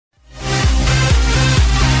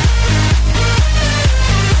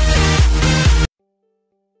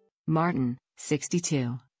Martin,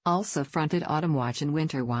 62, also fronted Autumnwatch and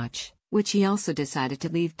Winterwatch, which he also decided to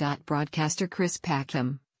leave. Broadcaster Chris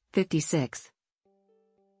Packham, 56,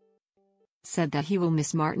 said that he will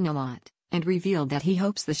miss Martin a lot, and revealed that he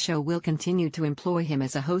hopes the show will continue to employ him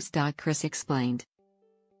as a host. Chris explained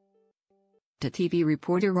to TV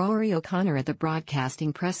reporter Rory O'Connor at the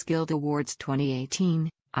Broadcasting Press Guild Awards 2018,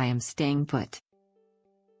 "I am staying put.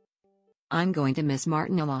 I'm going to miss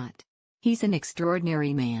Martin a lot. He's an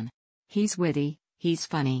extraordinary man. He's witty, he's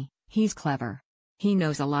funny, he's clever. He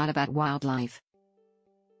knows a lot about wildlife.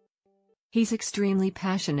 He's extremely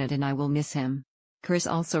passionate and I will miss him." Chris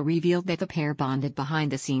also revealed that the pair bonded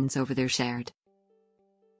behind the scenes over their shared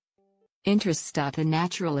interests. The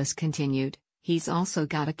naturalist continued, "He's also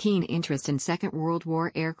got a keen interest in Second World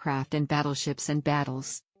War aircraft and battleships and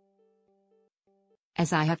battles,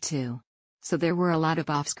 as I have too. So there were a lot of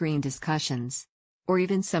off-screen discussions, or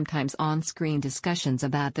even sometimes on-screen discussions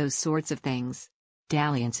about those sorts of things,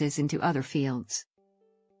 dalliances into other fields.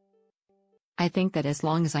 I think that as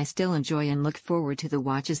long as I still enjoy and look forward to the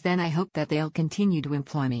watches, then I hope that they'll continue to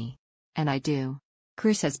employ me. And I do."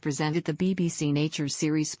 Chris has presented the BBC Nature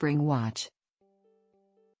series Springwatch,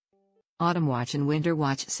 Autumnwatch and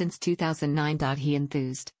Winterwatch since 2009. He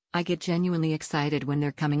enthused, "I get genuinely excited when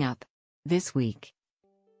they're coming up. This week,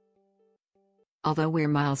 although we're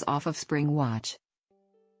miles off of Springwatch,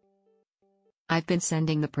 I've been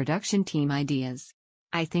sending the production team ideas.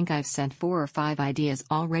 I think I've sent 4 or 5 ideas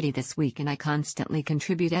already this week, and I constantly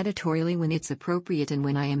contribute editorially when it's appropriate and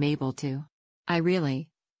when I am able to. I really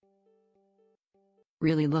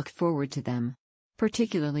look forward to them.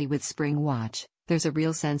 Particularly with Springwatch, there's a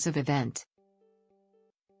real sense of event.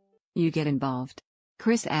 You get involved."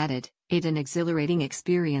 Chris added, "It's an exhilarating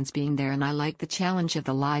experience being there and I like the challenge of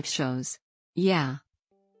the live shows. Yeah.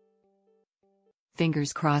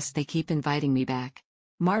 Fingers crossed they keep inviting me back."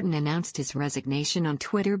 Martin announced his resignation on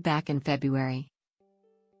Twitter back in February,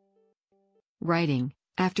 writing,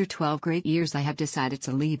 "After 12 great years I have decided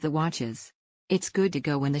to leave the watches. It's good to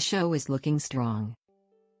go when the show is looking strong.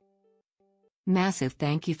 Massive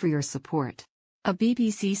thank you for your support." A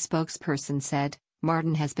BBC spokesperson said,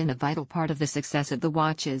 "Martin has been a vital part of the success of the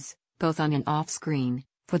watches, both on and off screen,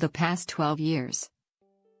 for the past 12 years.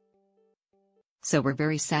 So we're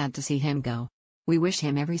very sad to see him go. We wish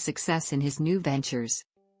him every success in his new ventures.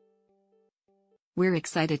 We're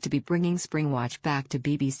excited to be bringing Springwatch back to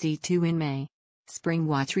BBC Two in May."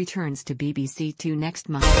 Springwatch returns to BBC Two next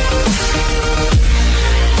month.